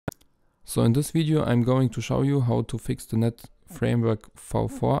So in this video I'm going to show you how to fix the Net Framework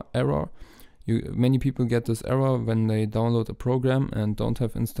v4 error. Many people get this error when they download a program and don't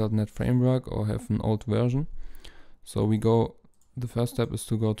have installed Net Framework or have an old version. So the first step is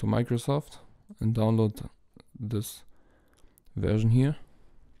to go to Microsoft and download this version here.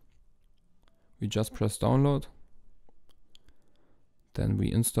 We just press download, then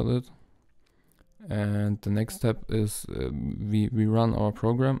we install it. And the next step is we run our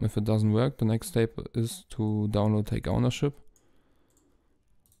program. If it doesn't work, the next step is to download Take Ownership.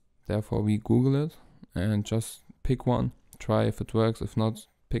 Therefore we Google it and just pick one, try if it works. If not,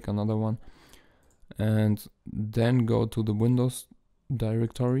 pick another one, and then go to the Windows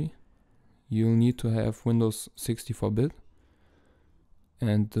directory. You'll need to have Windows 64-bit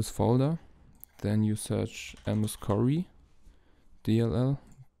and this folder. Then you search mscoree DLL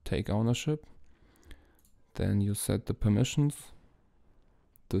Take Ownership. Then you set the permissions.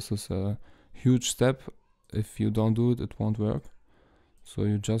 This is a huge step. If you don't do it, it won't work. So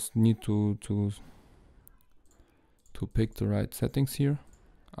you just need to pick the right settings here.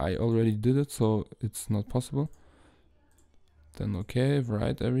 I already did it, so it's not possible. Then okay,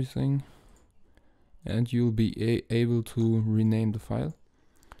 write everything, and you'll be able to rename the file.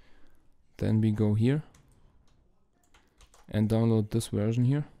 Then we go here and download this version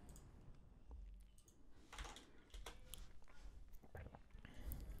here.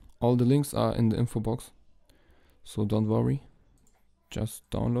 All the links are in the info box, so don't worry, just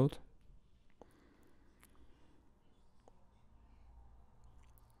download.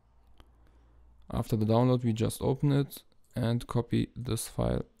 After the download, we just open it and copy this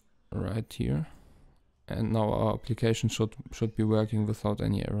file right here. And now our application should be working without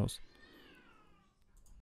any errors.